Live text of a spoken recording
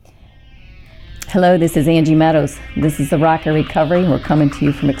Hello, this is Angie Meadows. This is the Rocker Recovery. We're coming to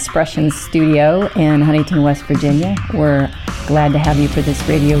you from Expressions Studio in Huntington, West Virginia. We're glad to have you for this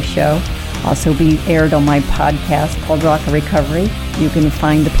radio show. Also be aired on my podcast called Rocker Recovery. You can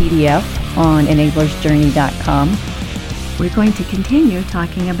find the PDF on enablersjourney.com. We're going to continue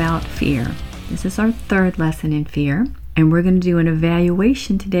talking about fear. This is our third lesson in fear, and we're going to do an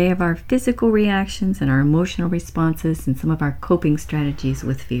evaluation today of our physical reactions and our emotional responses and some of our coping strategies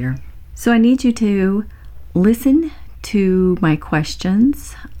with fear. So I need you to listen to my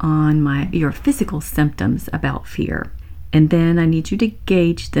questions on your physical symptoms about fear. And then I need you to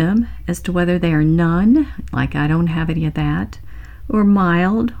gauge them as to whether they are none, like I don't have any of that, or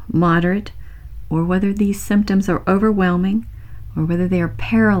mild, moderate, or whether these symptoms are overwhelming, or whether they are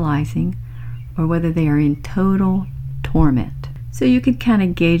paralyzing, or whether they are in total torment. So you could kind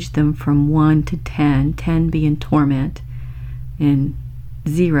of gauge them from 1 to 10, 10 being torment, and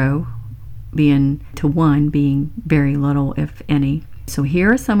 0 being to 1 being very little, if any. So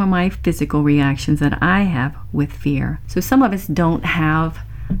here are some of my physical reactions that I have with fear. So some of us don't have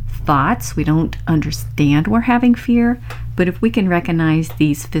thoughts. We don't understand we're having fear. But if we can recognize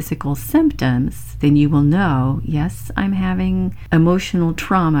these physical symptoms, then you will know, yes, I'm having emotional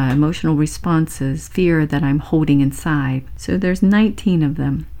trauma, emotional responses, fear that I'm holding inside. So there's 19 of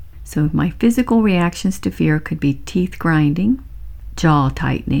them. So my physical reactions to fear could be teeth grinding, jaw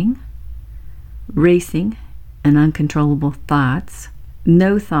tightening, racing and uncontrollable thoughts,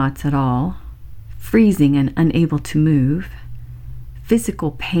 no thoughts at all, freezing and unable to move,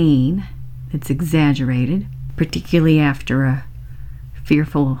 physical pain that's exaggerated, particularly after a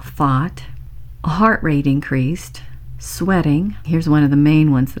fearful thought, a heart rate increased, sweating. Here's one of the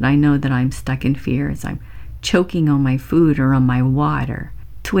main ones that I know that I'm stuck in fear is I'm choking on my food or on my water,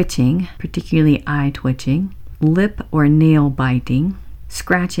 twitching, particularly eye twitching, lip or nail biting,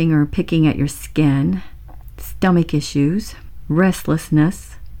 scratching or picking at your skin, stomach issues,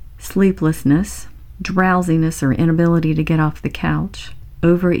 restlessness, sleeplessness, drowsiness or inability to get off the couch,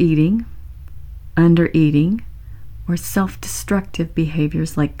 overeating, undereating, or self-destructive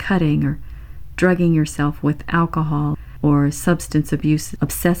behaviors like cutting or drugging yourself with alcohol or substance abuse,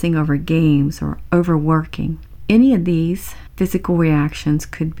 obsessing over games or overworking. Any of these physical reactions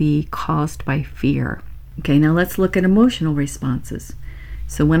could be caused by fear. Okay, now let's look at emotional responses.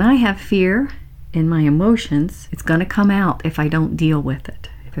 So when I have fear in my emotions, it's going to come out if I don't deal with it.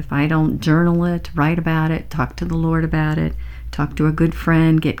 If I don't journal it, write about it, talk to the Lord about it, talk to a good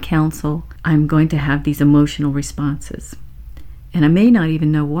friend, get counsel, I'm going to have these emotional responses. And I may not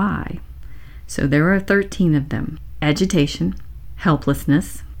even know why. So there are 13 of them. Agitation,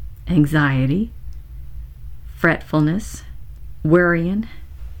 helplessness, anxiety, fretfulness, worrying,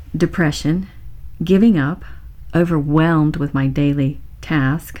 depression, giving up, overwhelmed with my daily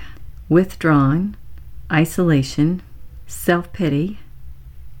task, withdrawn, isolation, self-pity,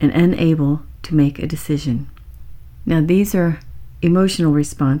 and unable to make a decision. Now these are emotional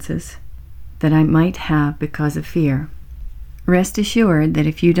responses that I might have because of fear. Rest assured that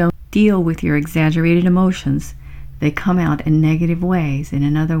if you don't deal with your exaggerated emotions, they come out in negative ways and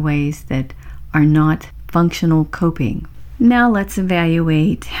in other ways that are not functional coping. Now let's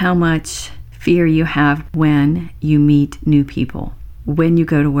evaluate how much fear you have when you meet new people. When you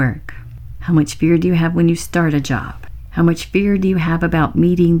go to work? How much fear do you have when you start a job? How much fear do you have about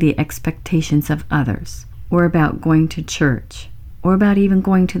meeting the expectations of others? Or about going to church? Or about even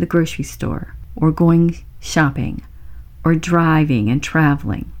going to the grocery store? Or going shopping? Or driving and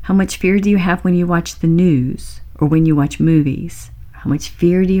traveling? How much fear do you have when you watch the news? Or when you watch movies? How much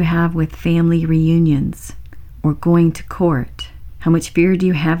fear do you have with family reunions? Or going to court? How much fear do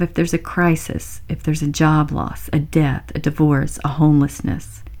you have if there's a crisis, if there's a job loss, a death, a divorce, a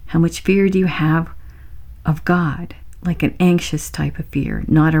homelessness? How much fear do you have of God, like an anxious type of fear,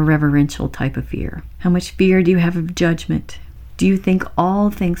 not a reverential type of fear? How much fear do you have of judgment? Do you think all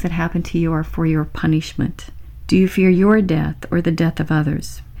things that happen to you are for your punishment? Do you fear your death or the death of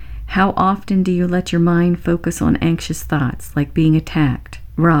others? How often do you let your mind focus on anxious thoughts, like being attacked,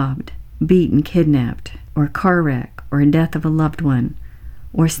 robbed, beaten, kidnapped, or a car wreck, or a death of a loved one,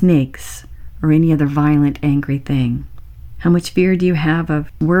 or snakes, or any other violent, angry thing? How much fear do you have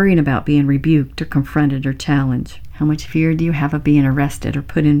of worrying about being rebuked or confronted or challenged? How much fear do you have of being arrested or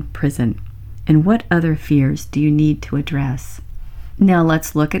put in prison? And what other fears do you need to address? Now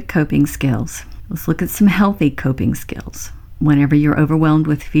let's look at coping skills. Let's look at some healthy coping skills. Whenever you're overwhelmed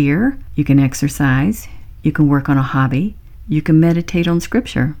with fear, you can exercise, you can work on a hobby, you can meditate on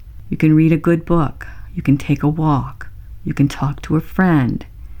scripture, you can read a good book, you can take a walk, you can talk to a friend,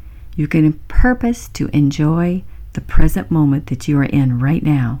 you can purpose to enjoy the present moment that you are in right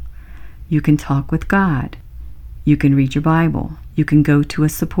now. You can talk with God. You can read your Bible. You can go to a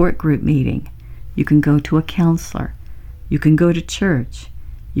support group meeting. You can go to a counselor. You can go to church.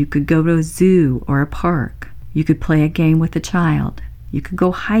 You could go to a zoo or a park. You could play a game with a child. You could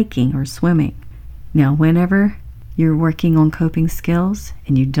go hiking or swimming. Now, whenever you're working on coping skills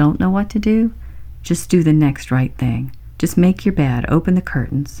and you don't know what to do, just do the next right thing. Just make your bed, open the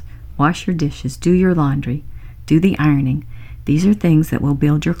curtains, wash your dishes, do your laundry, do the ironing. These are things that will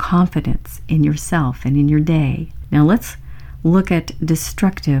build your confidence in yourself and in your day. Now let's look at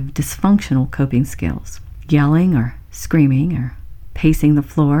destructive, dysfunctional coping skills. Yelling or screaming or pacing the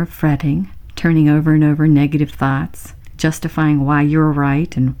floor, fretting, turning over and over negative thoughts, justifying why you're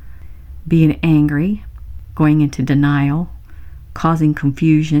right and being angry, going into denial, causing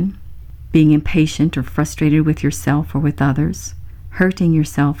confusion, being impatient or frustrated with yourself or with others, hurting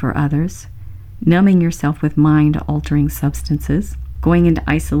yourself or others, numbing yourself with mind-altering substances, going into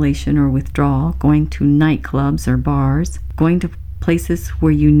isolation or withdrawal, going to nightclubs or bars, going to places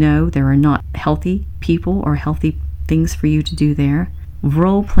where you know there are not healthy people or healthy things for you to do there,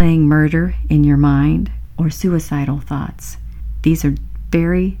 role-playing murder in your mind, or suicidal thoughts. These are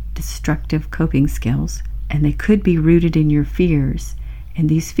very destructive coping skills, and they could be rooted in your fears. And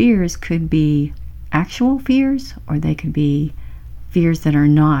these fears could be actual fears, or they could be fears that are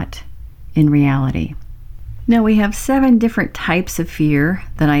not in reality. Now, we have 7 different types of fear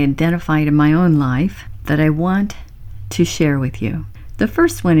that I identified in my own life that I want to share with you. The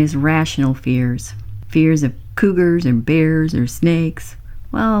first one is rational fears. Fears of cougars or bears or snakes.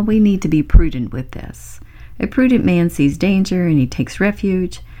 Well, we need to be prudent with this. A prudent man sees danger and he takes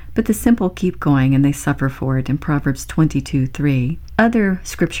refuge, but the simple keep going and they suffer for it in Proverbs 22:3. Other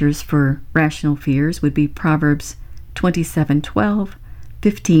scriptures for rational fears would be Proverbs 27:12,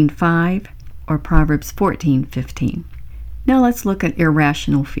 15:5, or Proverbs 14:15. Now let's look at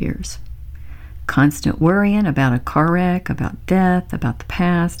irrational fears. Constant worrying about a car wreck, about death, about the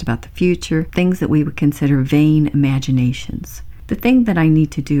past, about the future, things that we would consider vain imaginations. The thing that I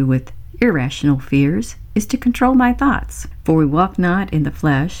need to do with irrational fears is to control my thoughts. For we walk not in the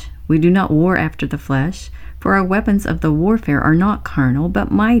flesh, we do not war after the flesh, for our weapons of the warfare are not carnal,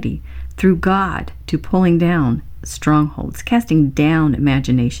 but mighty, through God, to pulling down strongholds, casting down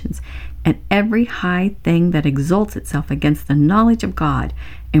imaginations, and every high thing that exalts itself against the knowledge of God,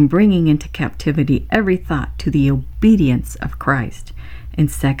 and bringing into captivity every thought to the obedience of Christ, in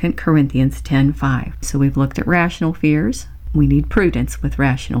 2 Corinthians 10:5. So we've looked at rational fears. We need prudence with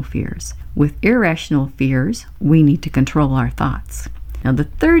rational fears. With irrational fears, we need to control our thoughts. Now, the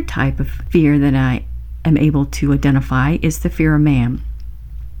third type of fear that I am able to identify is the fear of man.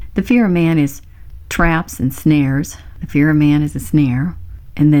 The fear of man is traps and snares. The fear of man is a snare.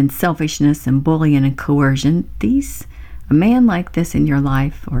 And then selfishness and bullying and coercion. A man like this in your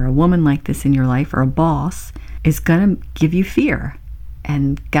life, or a woman like this in your life, or a boss, is going to give you fear.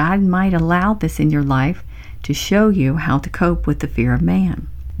 And God might allow this in your life to show you how to cope with the fear of man.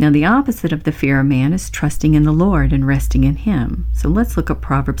 Now, the opposite of the fear of man is trusting in the Lord and resting in Him. So let's look at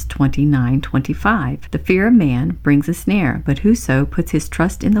Proverbs 29:25. The fear of man brings a snare, but whoso puts his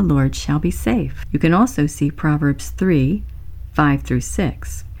trust in the Lord shall be safe. You can also see Proverbs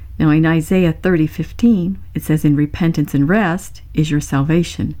 3:5-6. Now, in Isaiah 30:15, it says, "In repentance and rest is your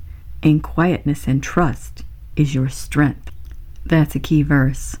salvation. In quietness and trust is your strength." That's a key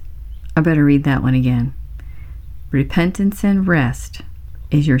verse. I better read that one again. Repentance and rest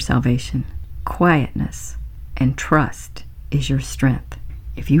is your salvation. Quietness and trust is your strength.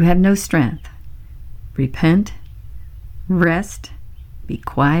 If you have no strength, repent, rest, be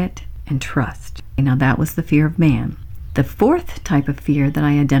quiet, and trust. Now, that was the fear of man. The fourth type of fear that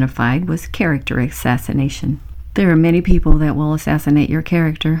I identified was character assassination. There are many people that will assassinate your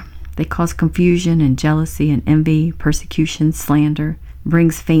character. They cause confusion and jealousy and envy, persecution, slander,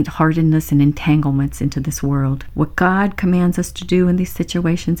 brings faint-heartedness and entanglements into this world. What God commands us to do in these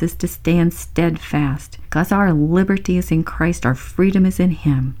situations is to stand steadfast. Because our liberty is in Christ, our freedom is in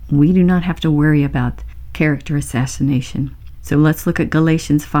Him. We do not have to worry about character assassination. So let's look at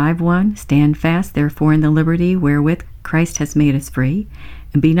Galatians 5:1. "Stand fast, therefore, in the liberty wherewith Christ has made us free,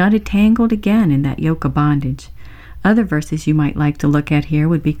 and be not entangled again in that yoke of bondage." Other verses you might like to look at here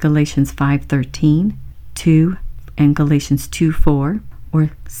would be Galatians 5:13, 2, and Galatians 2:4, or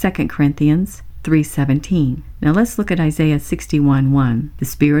 2 Corinthians 3:17. Now let's look at Isaiah 61:1. "The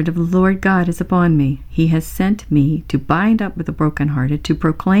Spirit of the Lord God is upon me. He has sent me to bind up with the brokenhearted, to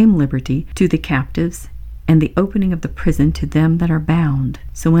proclaim liberty to the captives, and the opening of the prison to them that are bound."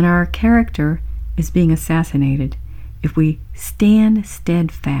 So when our character is being assassinated, if we stand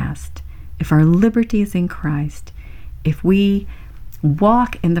steadfast, if our liberty is in Christ, if we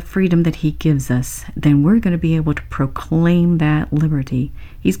walk in the freedom that he gives us, then we're going to be able to proclaim that liberty.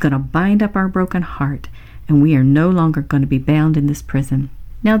 He's going to bind up our broken heart, and we are no longer going to be bound in this prison.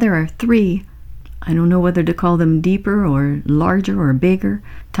 Now there are 3, I don't know whether to call them deeper or larger or bigger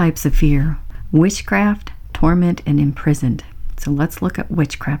types of fear: witchcraft, torment, and imprisoned. So let's look at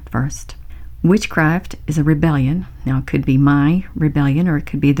witchcraft first. Witchcraft is a rebellion. Now it could be my rebellion or it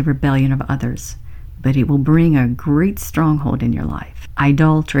could be the rebellion of others, but it will bring a great stronghold in your life.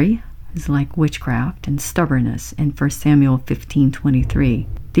 Idolatry is like witchcraft, and stubbornness in 1 Samuel 15:23.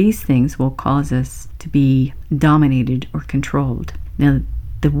 These things will cause us to be dominated or controlled. Now,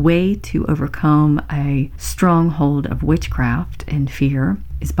 the way to overcome a stronghold of witchcraft and fear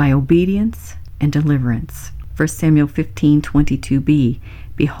is by obedience and deliverance. 1 Samuel 15:22b,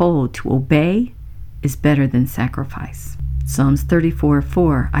 behold, to obey is better than sacrifice. Psalms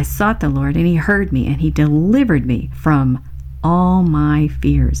 34:4, I sought the Lord, and he heard me, and he delivered me from all my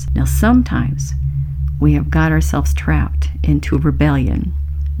fears. Now, sometimes we have got ourselves trapped into rebellion.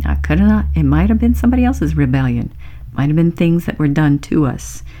 Now, it might have been somebody else's rebellion. It might have been things that were done to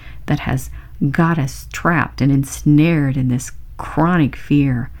us that has got us trapped and ensnared in this chronic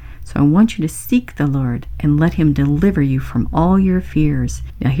fear. So I want you to seek the Lord and let him deliver you from all your fears.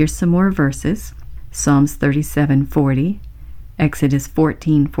 Now, here's some more verses. Psalms 37:40, Exodus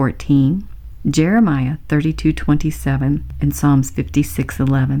 14:14, Jeremiah 32:27, and Psalms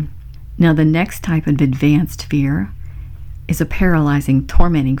 56:11. Now, the next type of advanced fear is a paralyzing,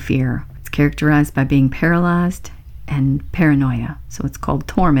 tormenting fear. It's characterized by being paralyzed and paranoia. So it's called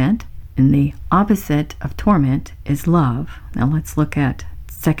torment, and the opposite of torment is love. Now let's look at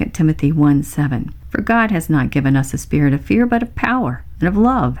 2 Timothy 1:7. For God has not given us a spirit of fear, but of power and of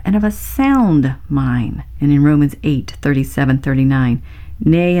love and of a sound mind. And in Romans 8:37-39,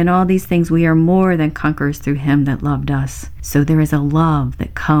 nay, in all these things we are more than conquerors through him that loved us. So there is a love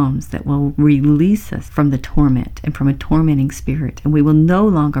that comes that will release us from the torment and from a tormenting spirit, and we will no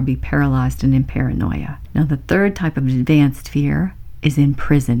longer be paralyzed and in paranoia. Now, the third type of advanced fear is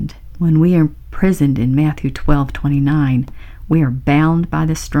imprisoned. When we are imprisoned in Matthew 12:29, we are bound by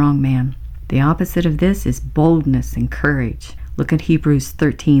the strong man. The opposite of this is boldness and courage. Look at Hebrews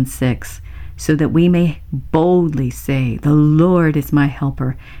 13:6. So that we may boldly say, the Lord is my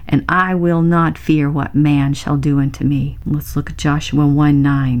helper, and I will not fear what man shall do unto me. Let's look at Joshua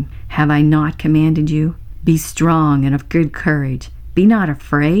 1:9. Have I not commanded you? Be strong and of good courage. Be not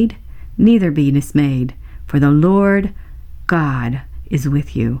afraid, neither be dismayed, for the Lord God is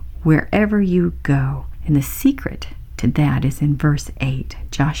with you wherever you go. And the secret to that is in verse 8,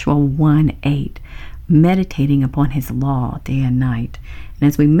 Joshua 1:8. Meditating upon his law day and night. And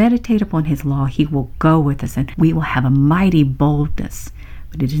as we meditate upon his law, he will go with us, and we will have a mighty boldness.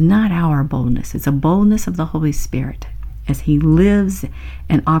 But it is not our boldness. It's a boldness of the Holy Spirit as he lives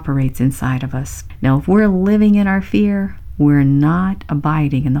and operates inside of us. Now, if we're living in our fear, we're not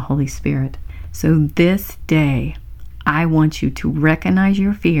abiding in the Holy Spirit. So this day, I want you to recognize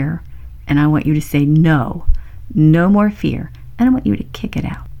your fear, and I want you to say no more fear, and I want you to kick it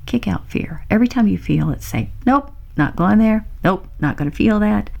out. Kick out fear. Every time you feel it, say, nope, not going there. Nope, not going to feel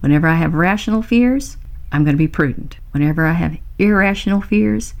that. Whenever I have rational fears, I'm going to be prudent. Whenever I have irrational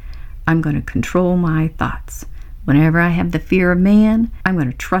fears, I'm going to control my thoughts. Whenever I have the fear of man, I'm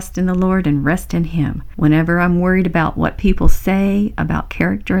going to trust in the Lord and rest in him. Whenever I'm worried about what people say about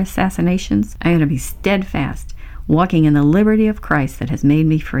character assassinations, I'm going to be steadfast, walking in the liberty of Christ that has made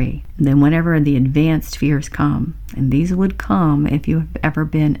me free. And then whenever the advanced fears come, and these would come if you have ever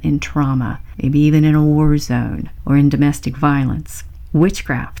been in trauma, maybe even in a war zone or in domestic violence,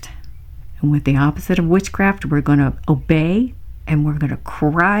 witchcraft. And with the opposite of witchcraft, we're going to obey and we're going to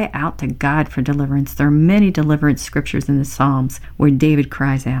cry out to God for deliverance. There are many deliverance scriptures in the Psalms where David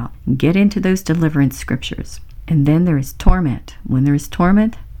cries out. Get into those deliverance scriptures. And then there is torment. When there is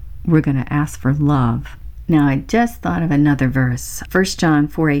torment, we're going to ask for love. Now, I just thought of another verse, 1 John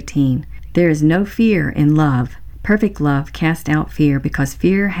 4:18. There is no fear in love. Perfect love casts out fear, because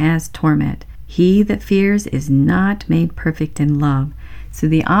fear has torment. He that fears is not made perfect in love. So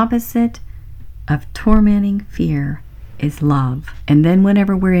the opposite of tormenting fear is love. And then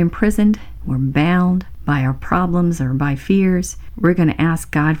whenever we're imprisoned, we're bound by our problems or by fears, we're going to ask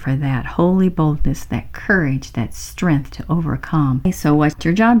God for that holy boldness, that courage, that strength to overcome. So what's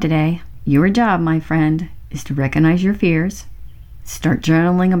your job today? Your job, my friend, is to recognize your fears, start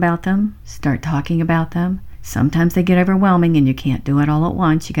journaling about them, start talking about them. Sometimes they get overwhelming and you can't do it all at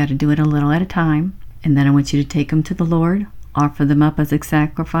once. You got to do it a little at a time. And then I want you to take them to the Lord, offer them up as a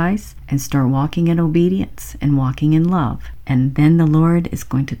sacrifice, and start walking in obedience and walking in love. And then the Lord is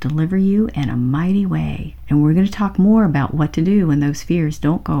going to deliver you in a mighty way. And we're going to talk more about what to do when those fears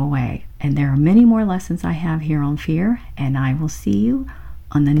don't go away. And there are many more lessons I have here on fear, and I will see you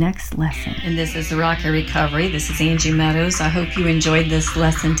on the next lesson. And this is Rocker Recovery. This is Angie Meadows. I hope you enjoyed this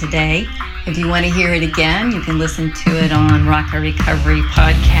lesson today. If you want to hear it again, you can listen to it on Rocker Recovery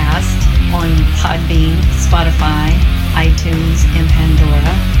Podcast on Podbean, Spotify, iTunes, and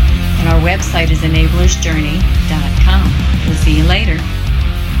Pandora. And our website is enablersjourney.com. We'll see you later.